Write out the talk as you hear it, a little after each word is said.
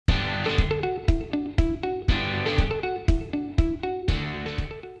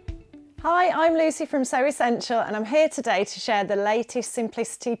Hi, I'm Lucy from Sew Essential and I'm here today to share the latest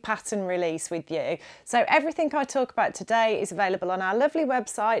Simplicity pattern release with you. So everything I talk about today is available on our lovely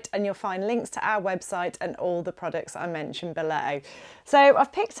website, and you'll find links to our website and all the products I mentioned below. So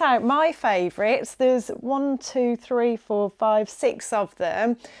I've picked out my favourites. There's 1, 2, 3, 4, 5, 6 of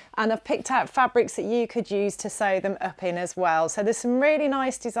them, and I've picked out fabrics that you could use to sew them up in as well. So there's some really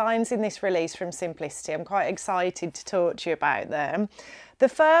nice designs in this release from Simplicity. I'm quite excited to talk to you about them. The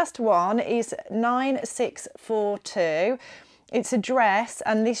first one is 9642. It's a dress,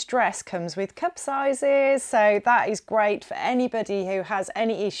 and this dress comes with cup sizes, so that is great for anybody who has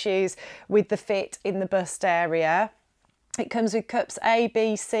any issues with the fit in the bust area. It comes with cups A,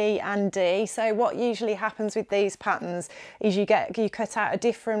 B, C and D. So what usually happens with these patterns is you cut out a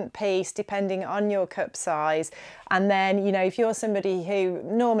different piece depending on your cup size. And then, you know, if you're somebody who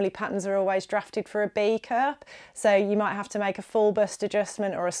normally patterns are always drafted for a B cup, so you might have to make a full bust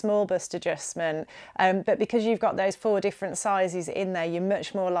adjustment or a small bust adjustment. But because you've got those 4 different sizes in there, you're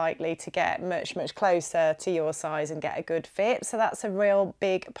much more likely to get much closer to your size and get a good fit. So that's a real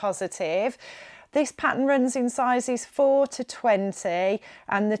big positive. This pattern runs in sizes 4 to 20,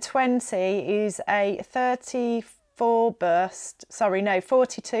 and the 20 is a 42 bust. I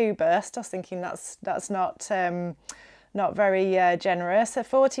was thinking that's not very generous. A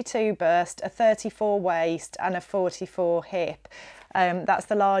 42 bust, a 34 waist and a 44 hip. That's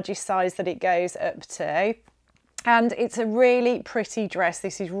the largest size that it goes up to. And it's a really pretty dress.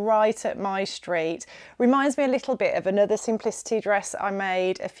 This is right up my street. Reminds me a little bit of another Simplicity dress I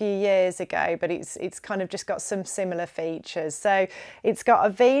made a few years ago, but it's kind of just got some similar features. So it's got a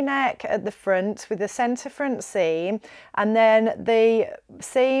V-neck at the front with a centre front seam, and then the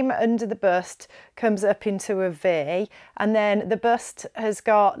seam under the bust comes up into a V, and then the bust has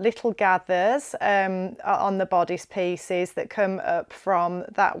got little gathers on the bodice pieces that come up from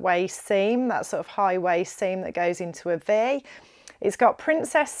that waist seam, that sort of high waist seam that goes into a V. It's got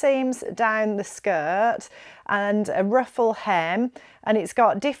princess seams down the skirt and a ruffle hem, and it's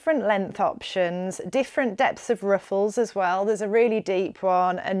got different length options, different depths of ruffles as well. There's a really deep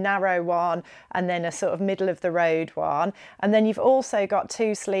one, a narrow one, and then a sort of middle of the road one. And then you've also got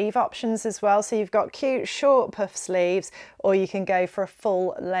 2 sleeve options as well. So you've got cute short puff sleeves, or you can go for a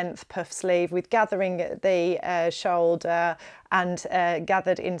full length puff sleeve with gathering at the shoulder and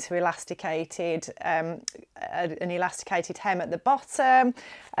gathered into an elasticated hem at the bottom.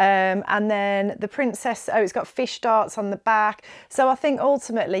 And then the princess, it's got fish darts on the back. So I think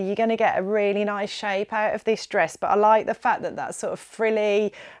ultimately you're going to get a really nice shape out of this dress, but I like the fact that that sort of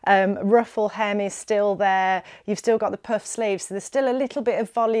frilly ruffle hem is still there. You've still got the puff sleeves, so there's still a little bit of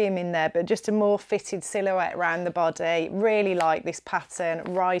volume in there, but just a more fitted silhouette around the body. Really like this pattern,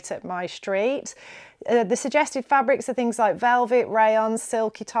 right up my street. The suggested fabrics are things like velvet, rayon,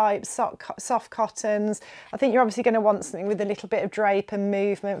 silky types, soft cottons. I think you're obviously going to want something with a little bit of drape and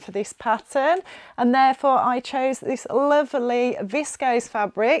movement for this pattern, and therefore I chose this lovely viscose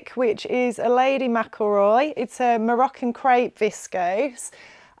fabric, which is a Lady McElroy. It's a Moroccan crepe viscose,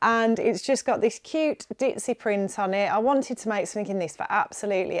 and it's just got this cute ditzy print on it. I wanted to make something in this for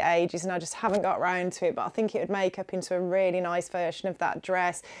absolutely ages, and I just haven't got round to it, but I think it would make up into a really nice version of that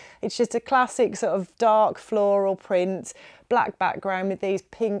dress. It's just a classic sort of dark floral print, black background with these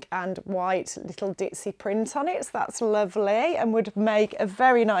pink and white little ditzy print on it. So that's lovely and would make a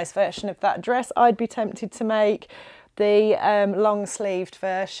very nice version of that dress. I'd be tempted to make the long sleeved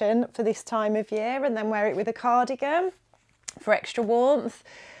version for this time of year and then wear it with a cardigan for extra warmth.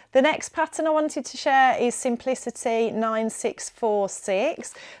 The next pattern I wanted to share is Simplicity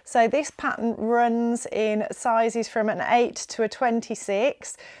 9646. So this pattern runs in sizes from an 8 to a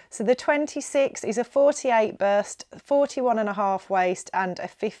 26. So the 26 is a 48 bust, 41.5 waist and a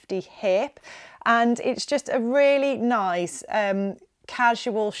 50 hip. And it's just a really nice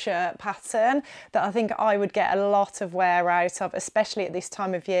casual shirt pattern that I think I would get a lot of wear out of, especially at this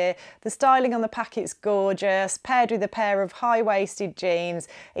time of year. The styling on the packet's gorgeous, paired with a pair of high-waisted jeans.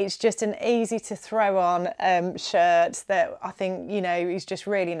 It's just an easy to throw on shirt that I think, you know, is just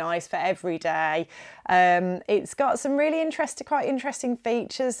really nice for every day. It's got some really quite interesting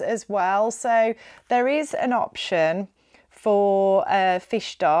features as well. So there is an option for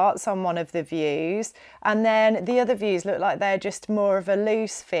fish darts on one of the views, and then the other views look like they're just more of a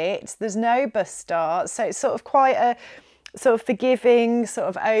loose fit. There's no bust darts, so it's sort of quite a sort of forgiving, sort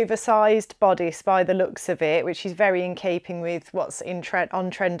of oversized bodice by the looks of it, which is very in keeping with what's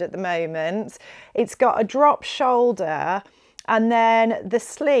on trend at the moment. It's got a drop shoulder, and then the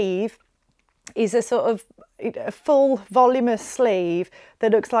sleeve is a sort of a full voluminous sleeve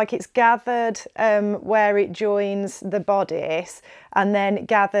that looks like it's gathered where it joins the bodice and then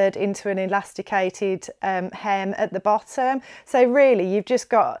gathered into an elasticated hem at the bottom. So really you've just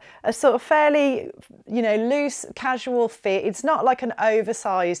got a sort of fairly, you know, loose casual fit. It's not like an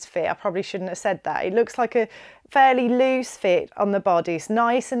oversized fit. I probably shouldn't have said that. It looks like a fairly loose fit on the body. It's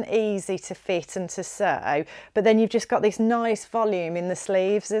nice and easy to fit and to sew, but then you've just got this nice volume in the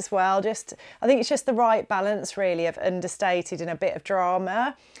sleeves as well. I think it's just the right balance really of understated and a bit of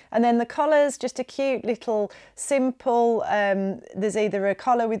drama. And then the collars, just a cute little simple, there's either a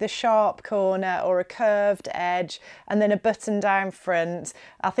collar with a sharp corner or a curved edge, and then a button down front.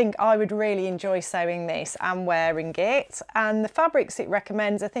 I think I would really enjoy sewing this and wearing it. And the fabrics it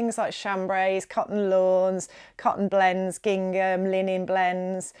recommends are things like chambray, cotton lawns, cotton blends, gingham, linen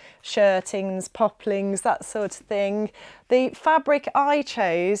blends, shirtings, poplings, that sort of thing. The fabric I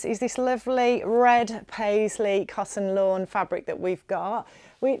chose is this lovely red paisley cotton lawn fabric that we've got,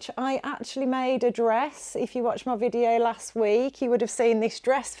 which I actually made a dress. If you watched my video last week, you would have seen this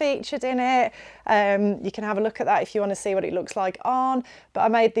dress featured in it. You can have a look at that if you want to see what it looks like on. But I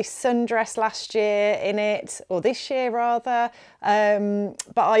made this sundress last year in it, or this year rather.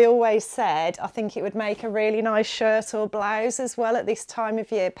 But I always said I think it would make a really nice shirt or blouse as well at this time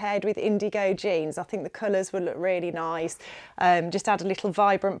of year, paired with indigo jeans. I think the colours would look really nice. Just add a little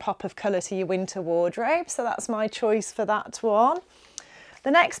vibrant pop of colour to your winter wardrobe. So that's my choice for that one. The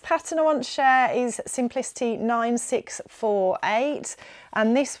next pattern I want to share is Simplicity 9648,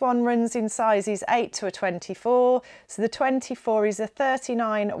 and this one runs in sizes 8 to a 24. So the 24 is a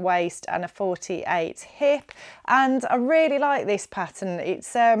 39 waist and a 48 hip, and I really like this pattern.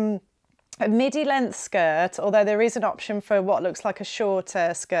 It's a midi length skirt, although there is an option for what looks like a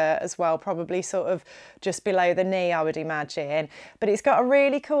shorter skirt as well, probably sort of just below the knee I would imagine. But it's got a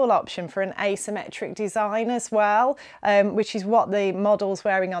really cool option for an asymmetric design as well, which is what the model's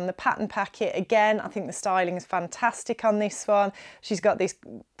wearing on the pattern packet. Again, I think the styling is fantastic on this one. She's got this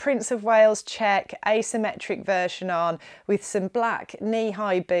Prince of Wales check asymmetric version on with some black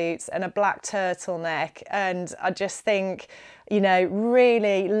knee-high boots and a black turtleneck, and I just think, you know,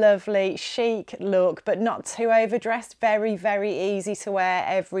 really lovely chic look, but not too overdressed. Very, very easy to wear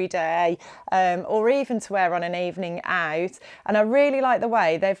every day, or even to wear on an evening out. And I really like the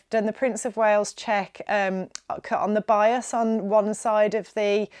way they've done the Prince of Wales check cut on the bias on one side of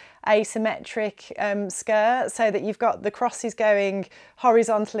the asymmetric skirt, so that you've got the crosses going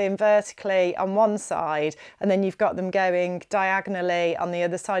horizontally and vertically on one side, and then you've got them going diagonally on the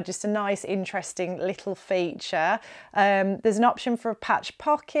other side. Just a nice, interesting little feature. There's an option for a patch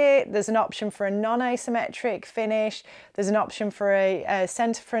pocket, there's an option for a non-asymmetric finish, there's an option for a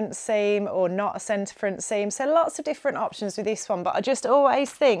centre front seam or not a centre front seam. So lots of different options with this one, but I just always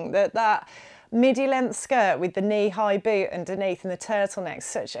think that midi length skirt with the knee-high boot underneath and the turtleneck,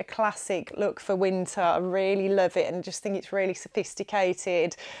 such a classic look for winter. I really love it and just think it's really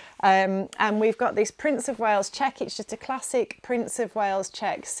sophisticated. And we've got this Prince of Wales check. It's just a classic Prince of Wales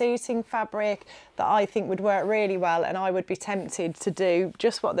check suiting fabric that I think would work really well, and I would be tempted to do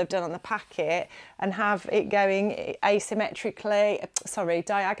just what they've done on the packet and have it going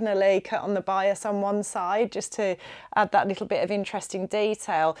diagonally cut on the bias on one side, just to add that little bit of interesting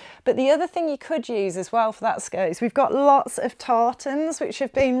detail. But the other thing you could use as well for that skirt is we've got lots of tartans, which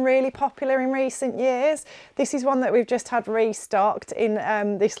have been really popular in recent years. This is one that we've just had restocked in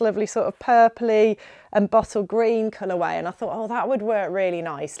this lovely sort of purpley and bottle green colourway, and I thought, oh, that would work really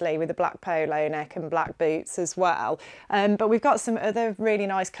nicely with a black polo neck and black boots as well. But we've got some other really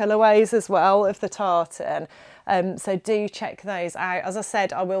nice colourways as well of the tartan. So do check those out. As I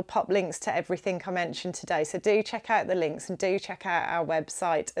said, I will pop links to everything I mentioned today, so do check out the links and do check out our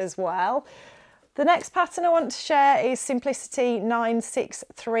website as well. The next pattern I want to share is Simplicity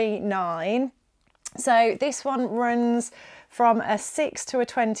 9639. So this one runs from a 6 to a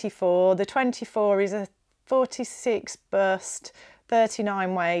 24. The 24 is a 46 bust,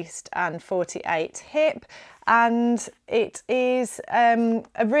 39 waist and 48 hip, and it is a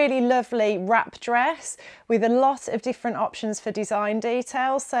really lovely wrap dress with a lot of different options for design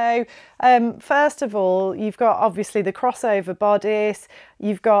details. So first of all, you've got obviously the crossover bodice,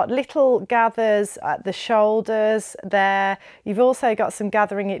 you've got little gathers at the shoulders there, you've also got some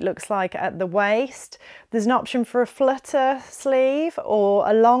gathering, it looks like, at the waist. There's an option for a flutter sleeve or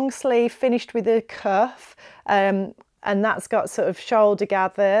a long sleeve finished with a cuff, and that's got sort of shoulder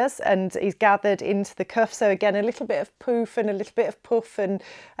gathers and is gathered into the cuff. So again, a little bit of poof and a little bit of puff, and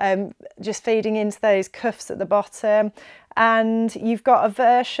just feeding into those cuffs at the bottom. and you've got a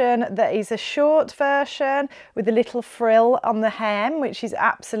version that is a short version with a little frill on the hem, which is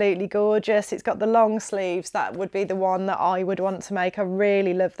absolutely gorgeous. It's got the long sleeves. That would be the one that I would want to make. I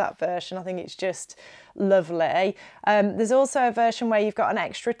really love that version. I think it's just lovely. There's also a version where you've got an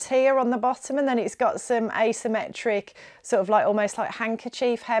extra tier on the bottom, and then it's got some asymmetric sort of like almost like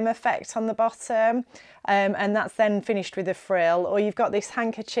handkerchief hem effect on the bottom, and that's then finished with a frill. Or you've got this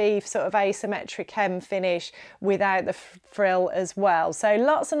handkerchief sort of asymmetric hem finish without the frill as well. So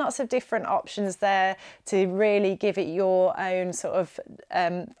lots and lots of different options there to really give it your own sort of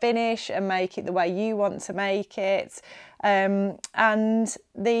finish and make it the way you want to make it. And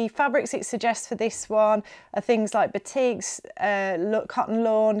the fabrics it suggests for this one are things like batiks, cotton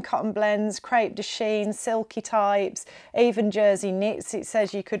lawn, cotton blends, crepe de chine, silky types, even jersey knits it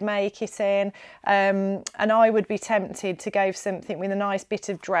says you could make it in. And I would be tempted to go for something with a nice bit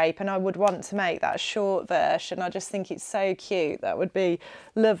of drape, and I would want to make that short version. I just think it's so cute. That would be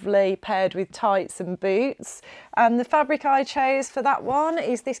lovely paired with tights and boots. And the fabric I chose for that one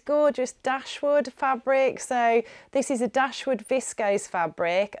is this gorgeous Dashwood fabric. So this is a Dashwood viscose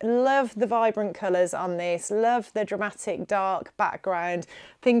fabric. Love the vibrant colours on this, love the dramatic dark background.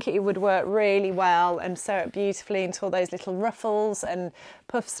 Think it would work really well and sew it beautifully into all those little ruffles and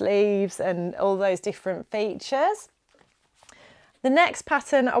puff sleeves and all those different features. The next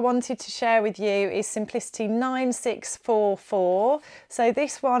pattern I wanted to share with you is Simplicity 9644. So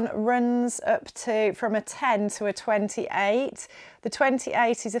this one runs up to from a 10 to a 28. The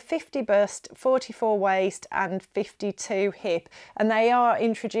 28 is a 50 bust, 44 waist and 52 hip, and they are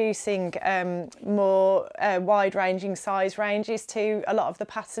introducing more wide-ranging size ranges to a lot of the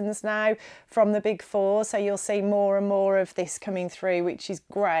patterns now from the big four, so you'll see more and more of this coming through, which is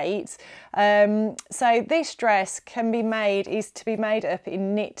great. So this dress is to be made up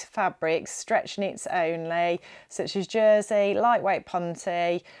in knit fabrics, stretch knits only, such as jersey, lightweight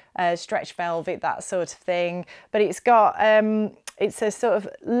ponte, stretch velvet, that sort of thing. But it's got it's a sort of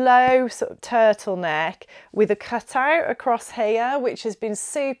low sort of turtleneck with a cutout across here, which has been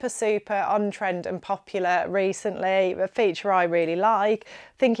super on trend and popular recently, a feature I really like.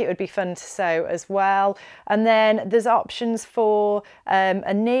 Think it would be fun to sew as well. And then there's options for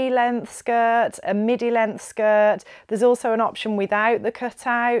a knee length skirt, a midi length skirt. There's also an option without the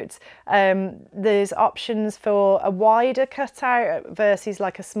cutout. There's options for a wider cutout versus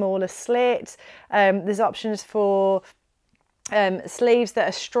like a smaller slit. There's options for sleeves that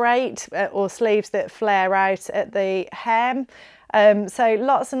are straight or sleeves that flare out at the hem. So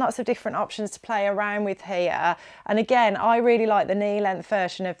lots and lots of different options to play around with here. And again, I really like the knee length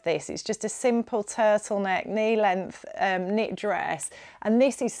version of this. It's just a simple turtleneck knee length knit dress. And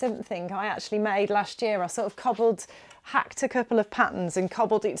this is something I actually made last year. I sort of hacked a couple of patterns and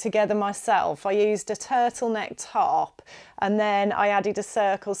cobbled it together myself. I used a turtleneck top and then I added a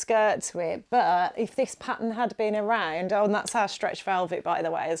circle skirt to it. But if this pattern had been around, oh, and that's our stretch velvet, by the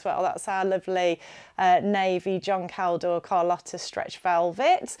way, as well. That's our lovely navy John Caldor Carlotta stretch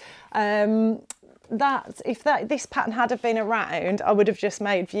velvet. If this pattern had have been around, I would have just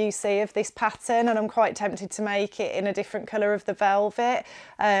made view C of this pattern, and I'm quite tempted to make it in a different colour of the velvet.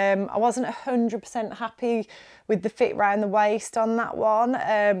 I wasn't 100% happy with the fit round the waist on that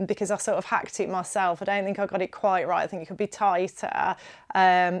one because I sort of hacked it myself. I don't think I got it quite right. I think it could be tighter.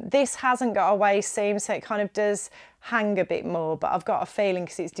 This hasn't got a waist seam, so it kind of does hang a bit more, but I've got a feeling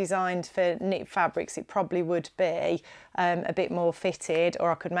because it's designed for knit fabrics it probably would be a bit more fitted,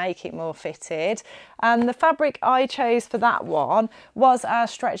 or I could make it more fitted. And the fabric I chose for that one was our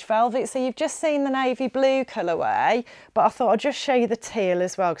stretch velvet. So you've just seen the navy blue colourway, but I thought I'd just show you the teal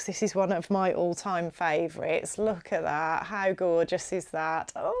as well because this is one of my all-time favourites. Look at that, how gorgeous is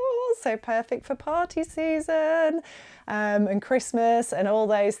that? Oh, so perfect for party season and Christmas and all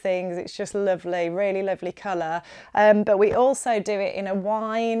those things. It's just lovely, really lovely colour. But we also do it in a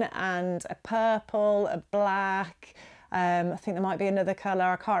wine and a purple, a black. I think there might be another colour,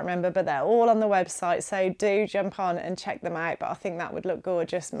 I can't remember, but they're all on the website, so do jump on and check them out. But I think that would look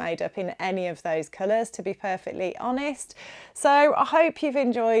gorgeous made up in any of those colours, to be perfectly honest. So I hope you've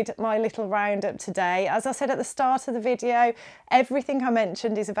enjoyed my little roundup today. As I said at the start of the video, everything I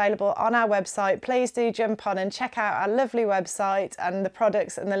mentioned is available on our website. Please do jump on and check out our lovely website and the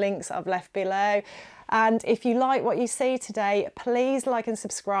products and the links I've left below. And if you like what you see today, please like and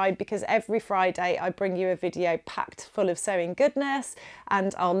subscribe, because every Friday I bring you a video packed full of sewing goodness,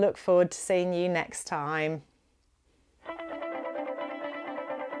 and I'll look forward to seeing you next time.